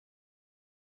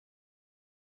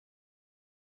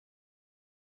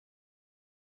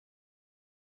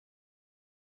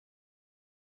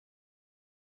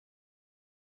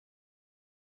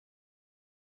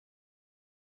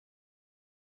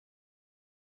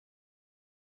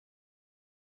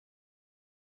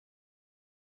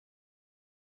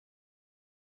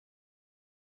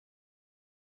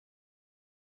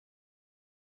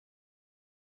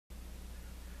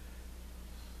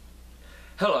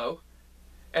Hello,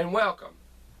 and welcome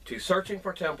to Searching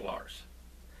for Templars.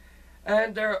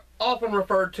 And they're often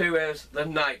referred to as the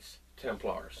Knights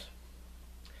Templars.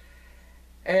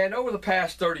 And over the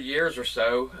past 30 years or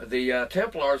so, the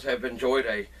Templars have enjoyed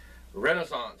a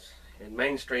renaissance in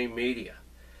mainstream media.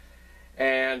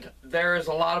 And there is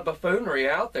a lot of buffoonery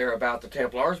out there about the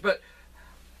Templars, but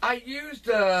I used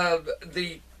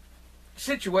the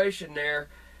situation there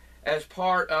as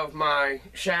part of my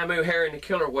Shamu, Harry and the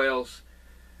Killer Whales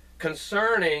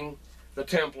concerning the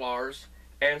Templars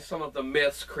and some of the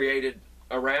myths created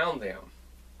around them.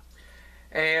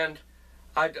 And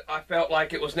I felt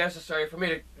like it was necessary for me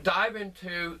to dive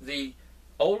into the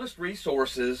oldest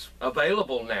resources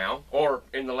available now, or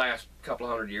in the last couple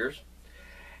of hundred years,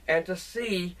 and to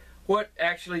see what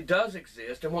actually does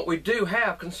exist and what we do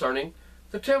have concerning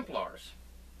the Templars.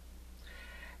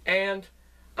 And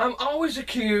I'm always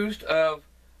accused of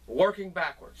working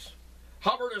backwards.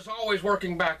 Hubbard is always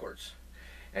working backwards.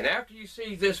 And after you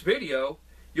see this video,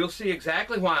 you'll see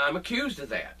exactly why I'm accused of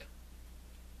that.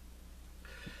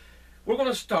 We're going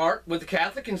to start with the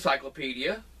Catholic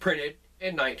Encyclopedia, printed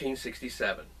in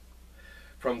 1967.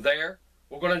 From there,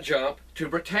 we're going to jump to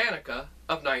Britannica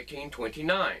of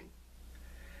 1929.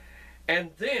 And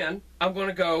then I'm going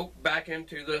to go back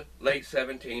into the late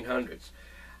 1700s.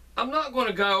 I'm not going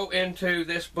to go into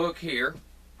this book here,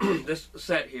 this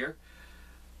set here,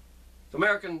 the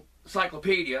American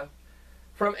Encyclopedia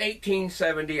from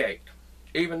 1878.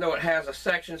 Even though it has a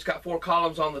section, it's got 4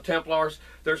 columns on the Templars,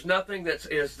 there's nothing that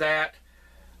is that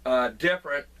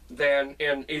different than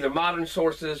in either modern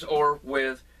sources or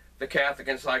with the Catholic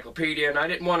Encyclopedia, and I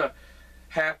didn't want to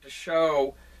have to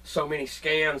show so many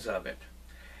scans of it.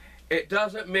 It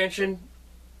doesn't mention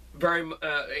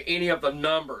any of the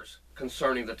numbers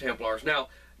concerning the Templars. Now,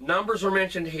 numbers are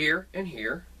mentioned here and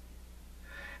here,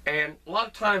 and a lot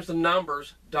of times the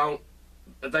numbers don't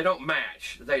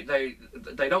match.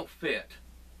 They don't fit.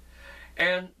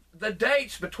 And the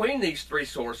dates between these 3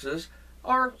 sources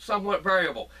are somewhat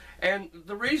variable. And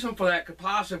the reason for that could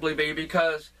possibly be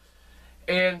because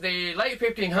in the late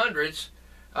 1500s,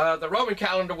 the Roman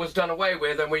calendar was done away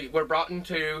with, and we were brought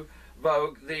into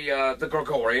vogue the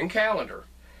Gregorian calendar.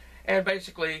 And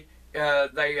basically,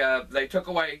 they took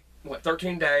away,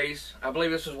 13 days. I believe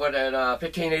this was, in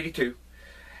 1582.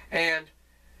 And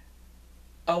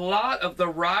a lot of the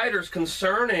writers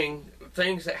concerning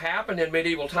things that happened in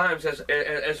medieval times,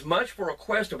 as much for a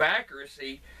quest of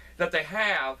accuracy that they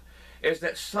have, is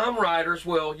that some writers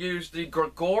will use the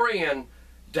Gregorian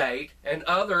date and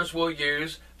others will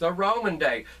use the Roman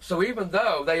date. So even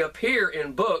though they appear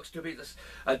in books to be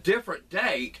a different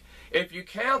date, if you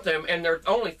count them and they're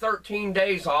only 13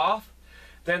 days off,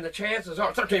 then the chances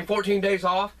are 13, 14 days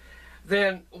off,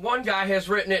 then one guy has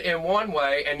written it in one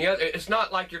way, and the other, it's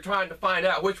not like you're trying to find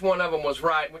out which one of them was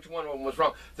right and which one of them was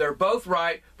wrong. They're both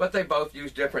right, but they both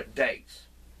use different dates.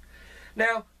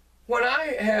 Now, when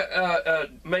I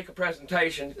make a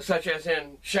presentation, such as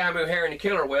in Shamu, Harry and the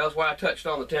Killer Whales, where I touched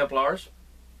on the Templars,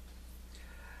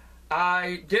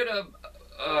 I did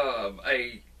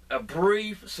a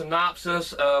brief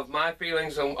synopsis of my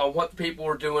feelings on what the people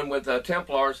were doing with the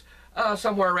Templars,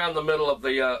 somewhere around the middle of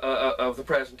the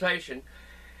presentation,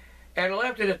 and I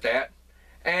left it at that.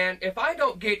 And if I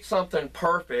don't get something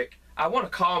perfect, I want to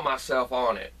call myself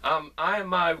on it. I am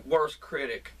my worst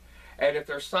critic, and if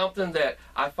there's something that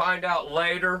I find out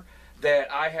later that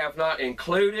I have not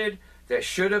included, that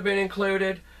should have been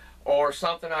included, or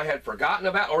something I had forgotten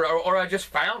about, or I just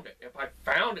found it, if I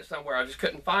found it somewhere, I just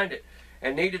couldn't find it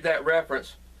and needed that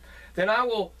reference, then I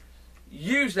will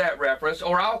use that reference,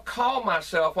 or I'll call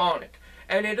myself on it.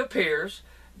 And it appears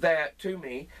that, to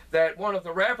me, that one of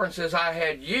the references I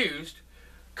had used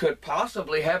could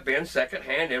possibly have been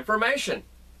secondhand information.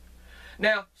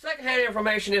 Now, secondhand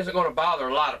information isn't going to bother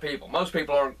a lot of people. Most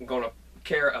people aren't going to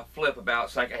care a flip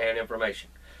about secondhand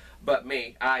information. But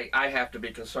me, I have to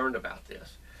be concerned about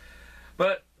this.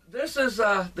 But this is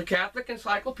the Catholic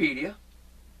Encyclopedia.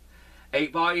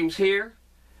 8 volumes here,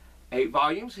 8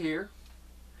 volumes here.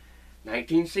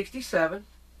 1967.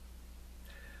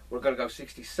 We're going to go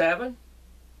 67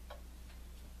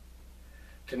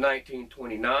 to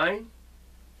 1929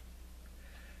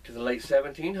 to the late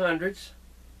 1700s,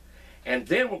 and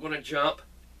then we're going to jump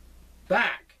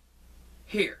back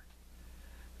here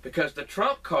because the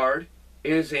trump card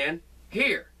is in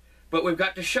here, but we've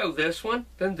got to show this one,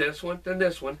 then this one, then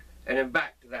this one, and then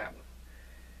back to that one.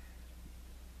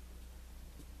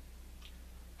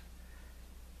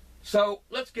 So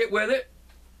let's get with it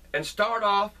and start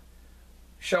off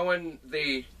showing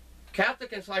the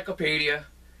Catholic Encyclopedia,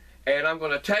 and I'm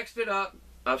going to text it up.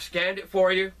 I've scanned it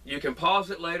for you. You can pause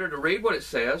it later to read what it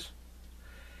says.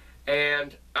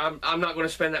 and I'm not going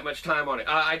to spend that much time on it.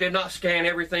 I did not scan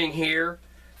everything here,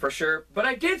 for sure, but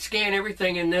I did scan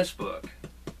everything in this book.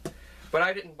 But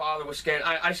I didn't bother with scanning.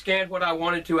 I scanned what I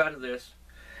wanted to out of this.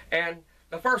 And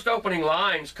the first opening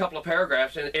lines, couple of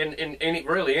paragraphs, in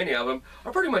really any of them,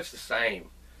 are pretty much the same.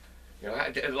 You know,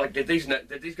 like did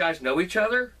these guys know each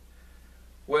other?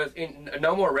 With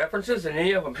no more references than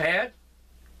any of them had?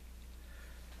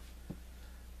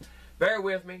 Bear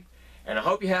with me, and I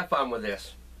hope you have fun with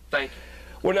this. Thank you.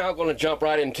 We're now going to jump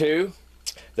right into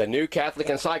the New Catholic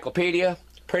Encyclopedia,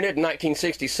 printed in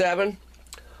 1967,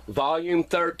 Volume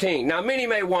 13. Now, many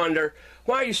may wonder,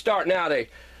 why are you starting out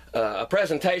a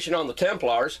presentation on the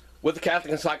Templars with the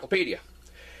Catholic Encyclopedia?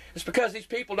 It's because these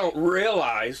people don't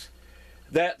realize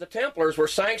that the Templars were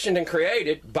sanctioned and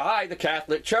created by the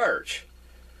Catholic Church.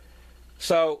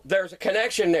 So there's a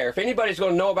connection there. If anybody's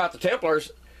going to know about the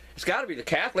Templars, it's got to be the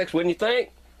Catholics, wouldn't you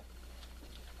think?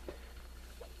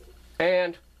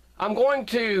 And I'm going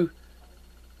to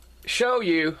show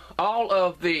you all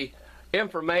of the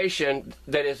information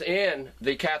that is in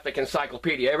the Catholic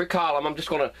Encyclopedia. Every column, I'm just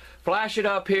going to flash it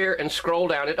up here and scroll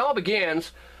down. It all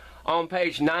begins on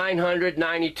page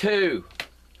 992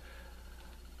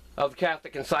 of the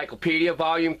Catholic Encyclopedia,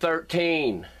 Volume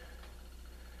 13.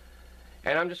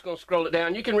 And I'm just going to scroll it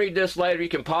down. You can read this later. You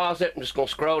can pause it. I'm just going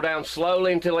to scroll down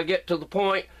slowly until I get to the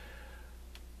point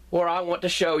where I want to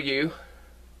show you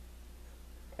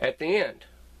at the end.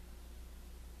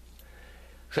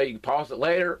 So you can pause it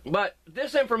later. But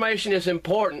this information is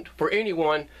important for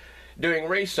anyone doing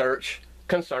research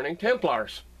concerning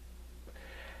Templars.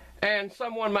 And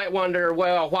someone might wonder,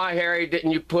 well, why, Harry,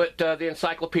 didn't you put the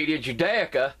Encyclopedia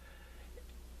Judaica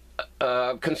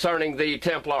concerning the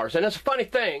Templars? And it's a funny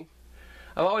thing.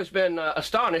 I've always been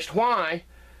astonished why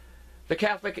the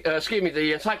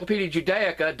Encyclopedia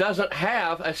Judaica doesn't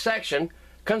have a section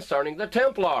concerning the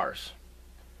Templars.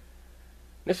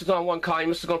 This is on one column.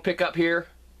 This is going to pick up here.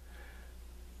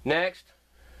 Next.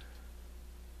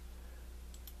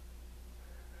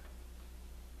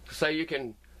 So you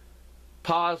can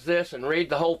pause this and read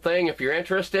the whole thing if you're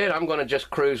interested. I'm going to just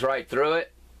cruise right through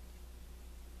it.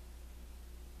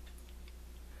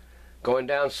 Going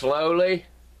down slowly.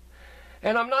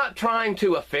 And I'm not trying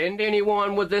to offend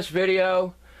anyone with this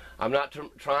video. I'm not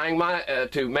trying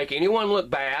to make anyone look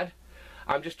bad.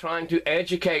 I'm just trying to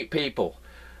educate people.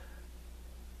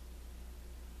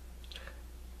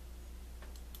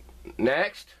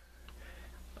 Next.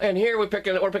 And here we're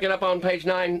picking up on page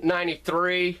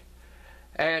 993.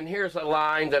 And here's a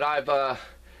line that I've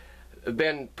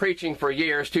been preaching for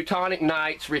years. Teutonic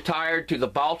Knights retired to the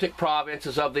Baltic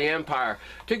provinces of the empire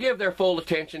to give their full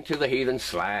attention to the heathen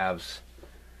Slavs.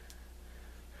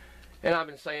 And I've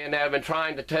been saying that. I've been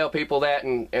trying to tell people that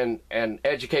and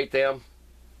educate them.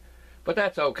 But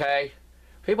that's okay.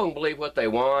 People can believe what they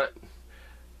want.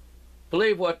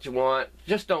 Believe what you want.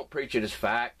 Just don't preach it as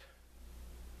fact.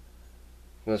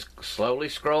 Let's slowly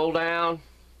scroll down.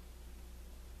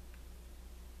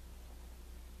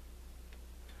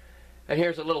 And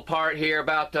here's a little part here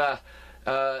about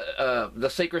the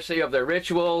secrecy of their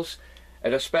rituals,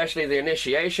 and especially the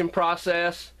initiation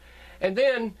process. And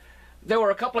then there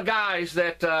were a couple of guys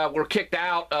that were kicked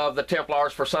out of the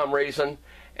Templars for some reason,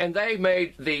 and they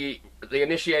made the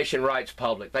initiation rites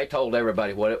public. They told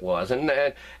everybody what it was. And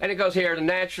it goes here, and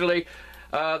naturally,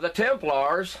 the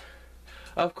Templars,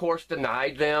 of course,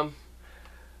 denied them.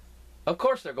 Of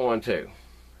course they're going to.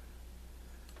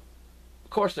 Of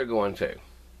course they're going to.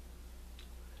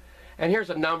 And here's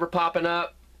a number popping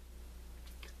up,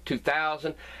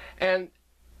 2000. And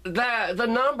the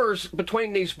numbers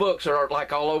between these books are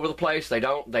like all over the place. They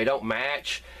don't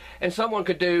match. And someone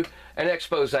could do an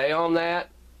expose on that,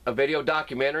 a video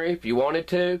documentary if you wanted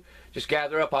to. Just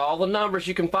gather up all the numbers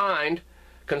you can find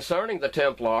concerning the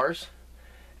Templars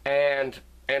and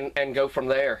go from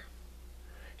there.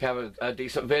 You have a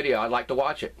decent video. I'd like to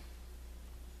watch it.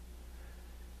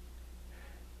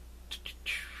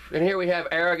 And here we have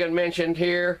Aragon mentioned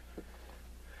here.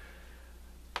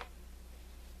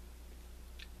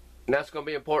 And that's going to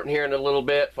be important here in a little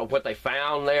bit for what they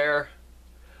found there,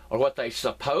 or what they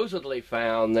supposedly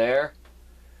found there.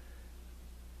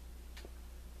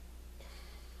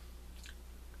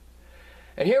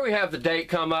 And here we have the date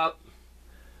come up,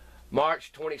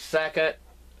 March 22nd,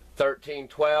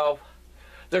 1312.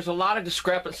 There's a lot of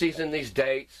discrepancies in these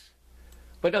dates,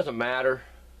 but it doesn't matter.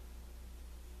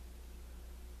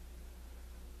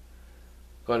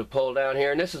 Going to pull down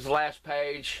here, and this is the last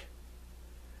page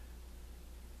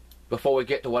before we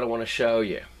get to what I want to show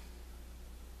you.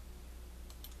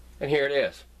 And here it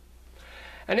is.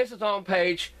 And this is on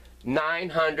page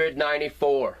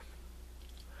 994.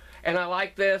 And I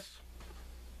like this.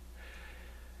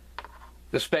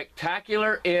 The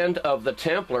spectacular end of the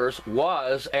Templars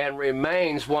was and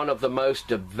remains one of the most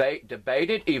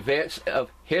debated events of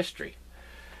history.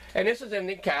 And this is in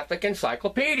the Catholic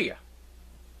Encyclopedia.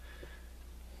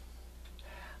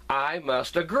 I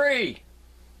must agree.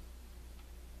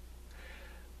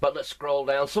 But let's scroll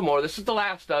down some more. This is the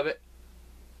last of it.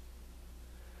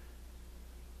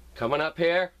 Coming up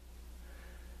here,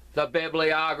 the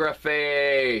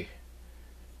bibliography.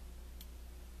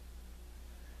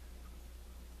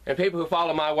 And people who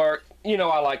follow my work, you know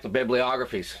I like the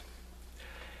bibliographies.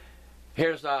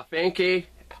 Here's Finke,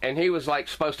 and he was like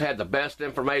supposed to have the best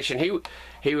information.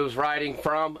 He was writing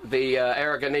from the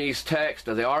Aragonese text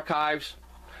of the archives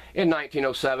in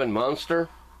 1907, Munster.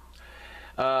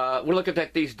 We're looking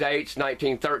at these dates: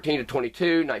 1913 to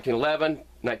 22, 1911,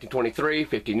 1923,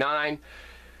 59,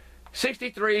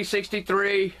 63,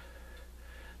 63,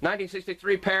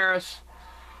 1963 Paris,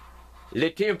 Les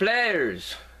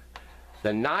Templars.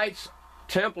 The Knights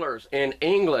Templars in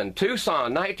England,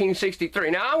 Tucson, 1963.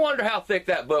 Now, I wonder how thick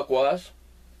that book was.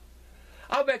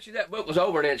 I'll bet you that book was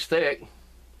over an inch thick.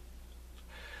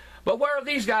 But where are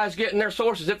these guys getting their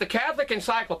sources? If the Catholic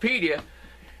Encyclopedia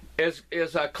is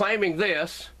claiming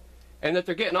this, and that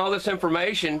they're getting all this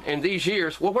information in these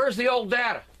years, well, where's the old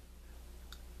data?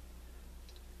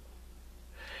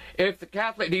 If the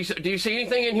Catholic, do you see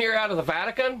anything in here out of the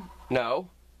Vatican? No.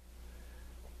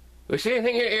 We see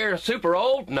anything here super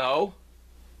old? No.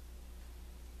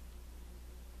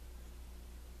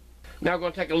 Now we're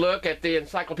going to take a look at the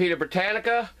Encyclopedia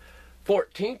Britannica,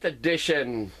 14th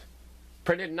edition,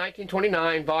 printed in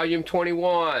 1929, volume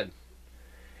 21.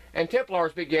 And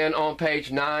Templars begin on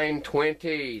page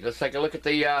 920. Let's take a look at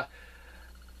the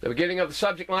beginning of the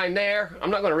subject line there.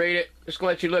 I'm not going to read it. Just going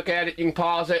to let you look at it. You can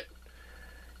pause it.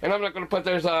 And I'm not going to put,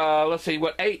 there's, let's see,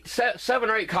 what, 7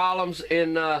 or 8 columns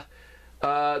in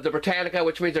the Britannica,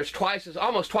 which means there's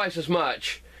almost twice as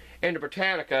much in the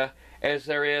Britannica as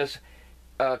there is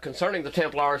concerning the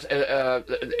Templars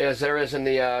as there is in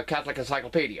the Catholic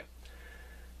Encyclopedia.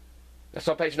 That's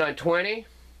on page 920.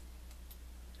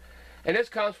 And this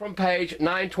comes from page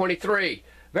 923.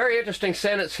 Very interesting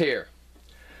sentence here.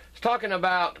 It's talking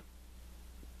about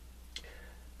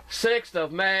 6th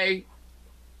of May,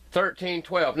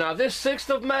 1312. Now this 6th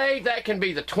of May, that can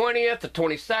be the 20th, the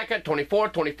 22nd,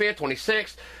 24th, 25th,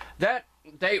 26th. That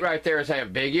date right there is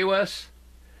ambiguous.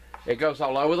 It goes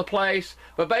all over the place.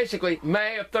 But basically,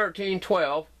 May of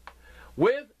 1312,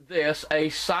 with this, a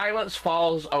silence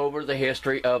falls over the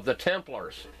history of the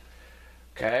Templars.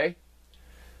 Okay?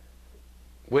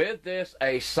 With this,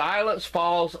 a silence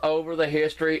falls over the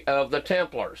history of the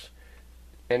Templars.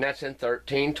 And that's in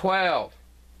 1312.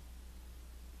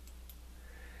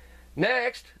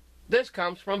 Next, this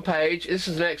comes from this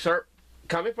is an excerpt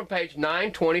coming from page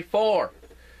 924.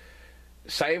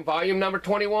 Same volume number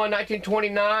 21,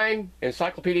 1929,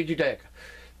 Encyclopedia Judaica.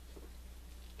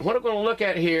 What I'm going to look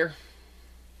at here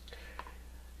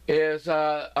is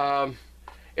Hammer's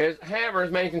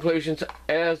main conclusions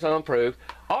as unproved,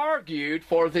 argued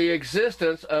for the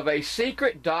existence of a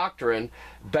secret doctrine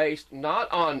based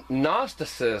not on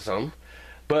Gnosticism,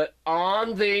 but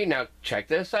on now check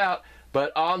this out,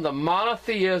 but on the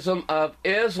monotheism of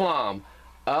Islam,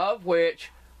 of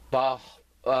which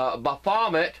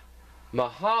Baphomet,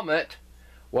 Muhammad,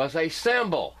 was a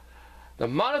symbol. The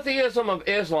monotheism of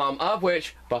Islam, of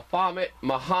which Baphomet,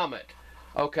 Muhammad.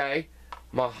 Okay,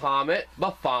 Muhammad,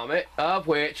 Baphomet, of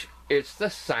which it's the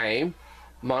same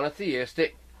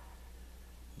monotheistic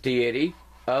deity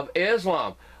of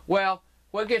Islam. Well,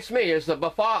 what gets me is the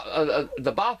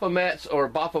Baphomets or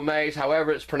Baphomets,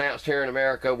 however it's pronounced here in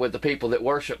America, with the people that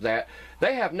worship that,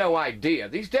 they have no idea.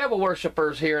 These devil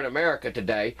worshippers here in America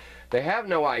today, they have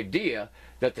no idea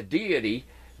that the deity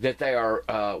that they are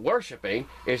worshiping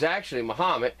is actually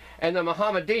Muhammad, and the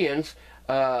Mohammedans,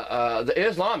 the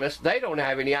Islamists, they don't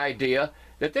have any idea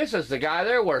that this is the guy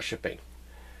they're worshiping.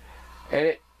 And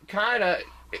it kind of,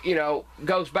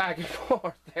 goes back and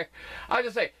forth there. I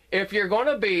just say, if you're going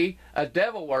to be a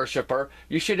devil worshiper,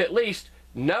 you should at least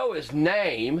know his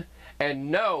name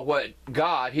and know what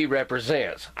God he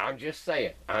represents. I'm just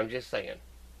saying.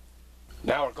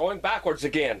 Now we're going backwards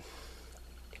again.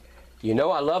 You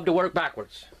know I love to work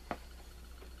backwards.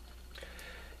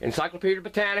 Encyclopedia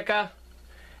Britannica,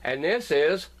 and this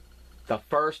is the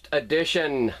first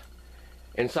edition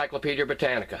Encyclopedia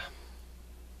Britannica.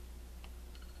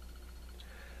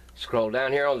 Scroll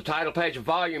down here on the title page of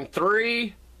Volume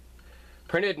 3,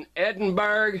 printed in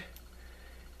Edinburgh.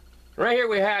 Right here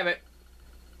we have it,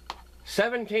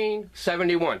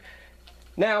 1771.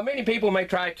 Now, many people may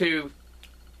try to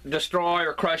destroy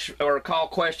or crush or call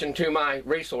question to my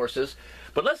resources,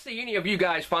 but let's see any of you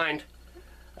guys find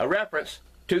a reference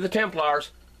to the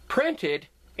Templars printed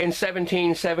in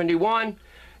 1771.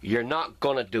 You're not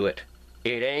gonna do it.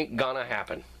 It ain't gonna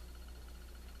happen.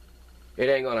 It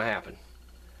ain't gonna happen.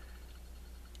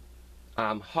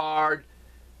 I'm hard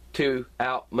to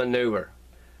outmaneuver.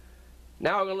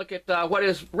 Now we're gonna look at what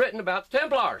is written about the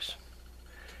Templars.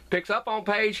 Picks up on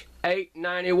page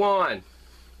 891.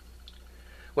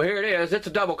 Well, here it is. It's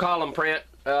a double column print.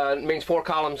 It means 4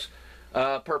 columns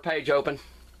per page open.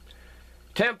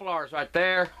 Templars right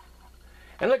there.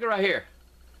 And look at right here.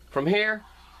 From here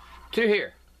to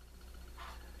here.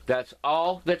 That's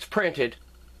all that's printed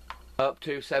up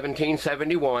to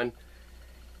 1771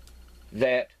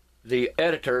 that the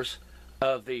editors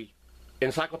of the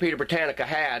Encyclopedia Britannica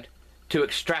had to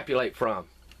extrapolate from.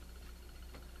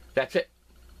 That's it.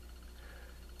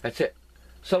 That's it.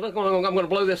 So look, I'm going to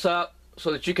blow this up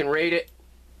so that you can read it.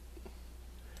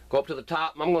 Go up to the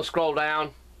top. I'm going to scroll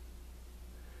down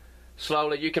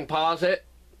slowly. You can pause it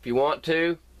if you want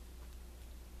to.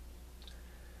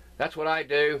 That's what I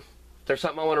do. If there's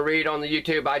something I want to read on the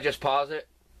YouTube, I just pause it.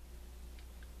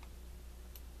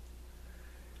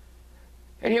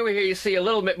 And here you see a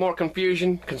little bit more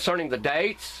confusion concerning the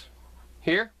dates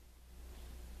here.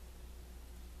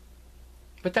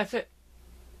 But that's it.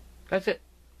 That's it.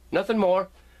 Nothing more,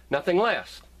 nothing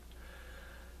less.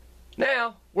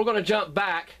 Now, we're going to jump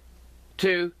back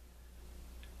to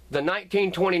the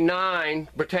 1929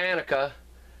 Britannica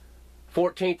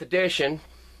 14th edition,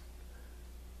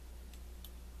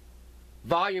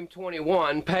 volume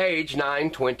 21, page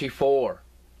 924.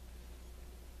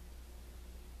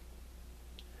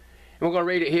 And we're going to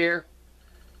read it here.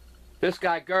 This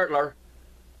guy Gertler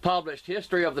published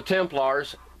History of the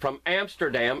Templars from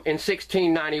Amsterdam in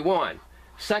 1691.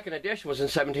 Second edition was in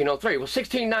 1703. Well,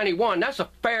 1691, that's a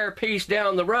fair piece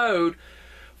down the road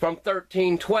from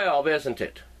 1312, isn't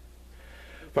it?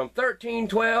 From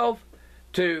 1312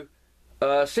 to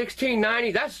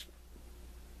 1690, that's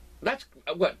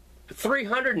what,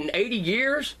 380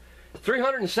 years?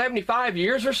 375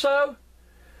 years or so?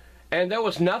 And there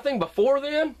was nothing before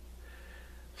then?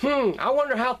 I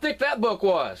wonder how thick that book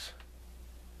was.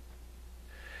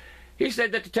 He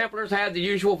said that the Templars had the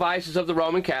usual vices of the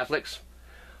Roman Catholics,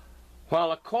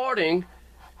 while according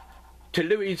to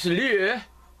Louis Lieu,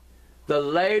 the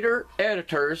later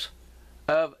editors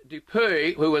of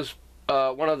Dupuy, who was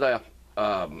one of the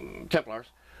Templars,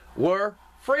 were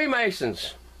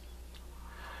Freemasons,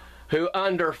 who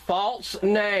under false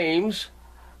names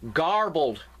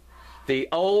garbled the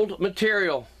old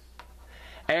material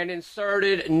and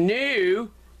inserted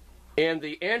new in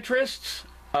the interests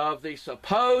of the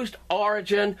supposed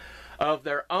origin of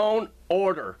their own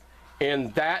order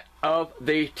in that of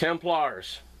the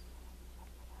Templars.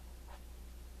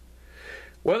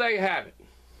 Well, there you have it.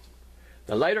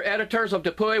 The later editors of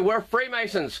Dupuy were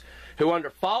Freemasons who under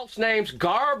false names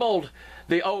garbled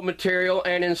the old material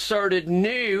and inserted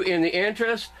new in the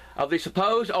interest of the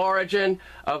supposed origin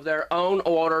of their own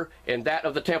order in that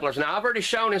of the Templars. Now, I've already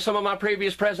shown in some of my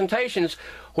previous presentations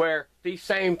where these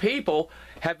same people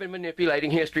have been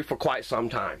manipulating history for quite some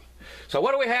time. So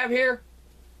what do we have here?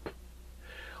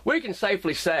 We can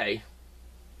safely say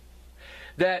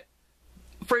that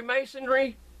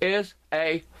Freemasonry is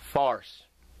a farce.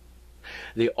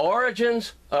 The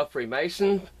origins of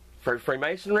Freemasonry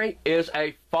is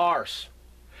a farce.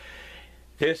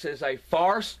 This is a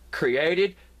farce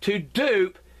created to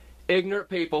dupe ignorant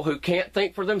people who can't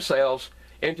think for themselves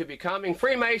into becoming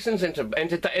Freemasons.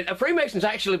 Freemasons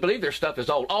actually believe their stuff is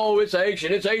old. Oh, it's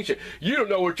ancient, it's ancient. You don't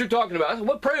know what you're talking about. I said,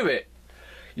 well, prove it.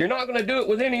 You're not going to do it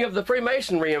with any of the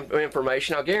Freemasonry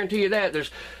information. I'll guarantee you that.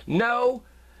 There's no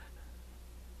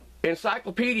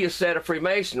encyclopedia set of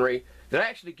Freemasonry that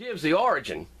actually gives the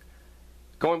origin.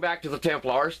 Going back to the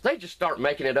Templars, they just start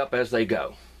making it up as they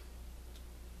go.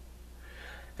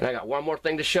 And I got one more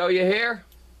thing to show you here.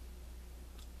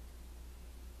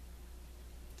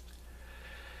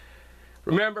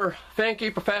 Remember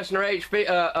Finke, Professor H.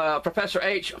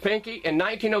 Finke, in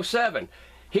 1907.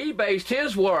 He based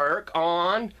his work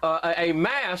on a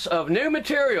mass of new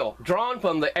material drawn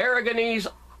from the Aragonese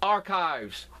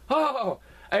archives. Oh,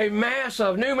 a mass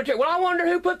of new material. Well, I wonder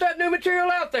who put that new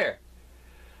material out there.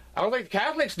 I don't think the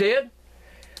Catholics did.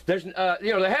 There's, they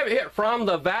have it here from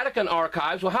the Vatican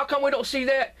archives. Well, how come we don't see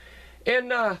that in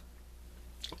the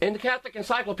Catholic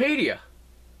Encyclopedia?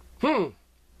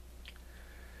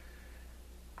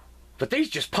 But these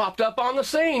just popped up on the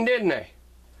scene, didn't they?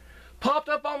 Popped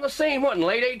up on the scene, what, in the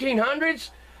late 1800s?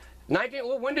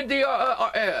 When did the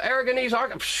Aragonese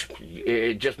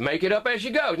archive? Just make it up as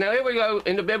you go. Now, here we go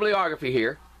into bibliography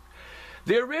here.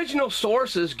 The original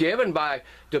sources given by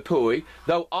Dupuy,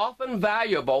 though often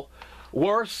valuable,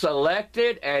 were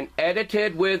selected and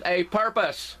edited with a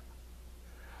purpose.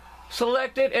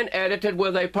 Selected and edited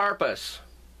with a purpose.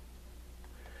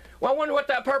 Well, I wonder what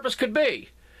that purpose could be.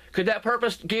 Could that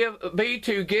purpose be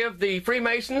to give the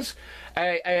Freemasons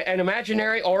an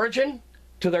imaginary origin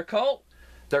to their cult,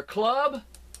 their club,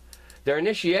 their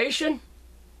initiation?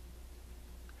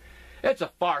 It's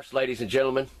a farce, ladies and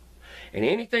gentlemen. And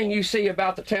anything you see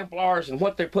about the Templars and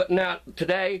what they're putting out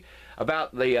today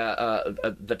about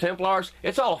the Templars,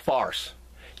 it's all a farce.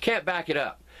 You can't back it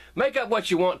up. Make up what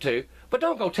you want to, but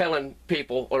don't go telling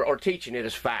people or teaching it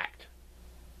as fact.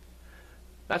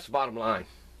 That's the bottom line.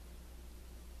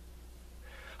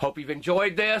 Hope you've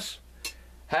enjoyed this.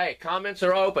 Hey, comments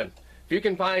are open.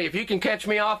 If you can catch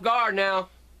me off guard now,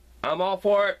 I'm all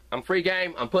for it. I'm free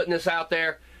game. I'm putting this out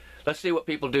there. Let's see what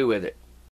people do with it.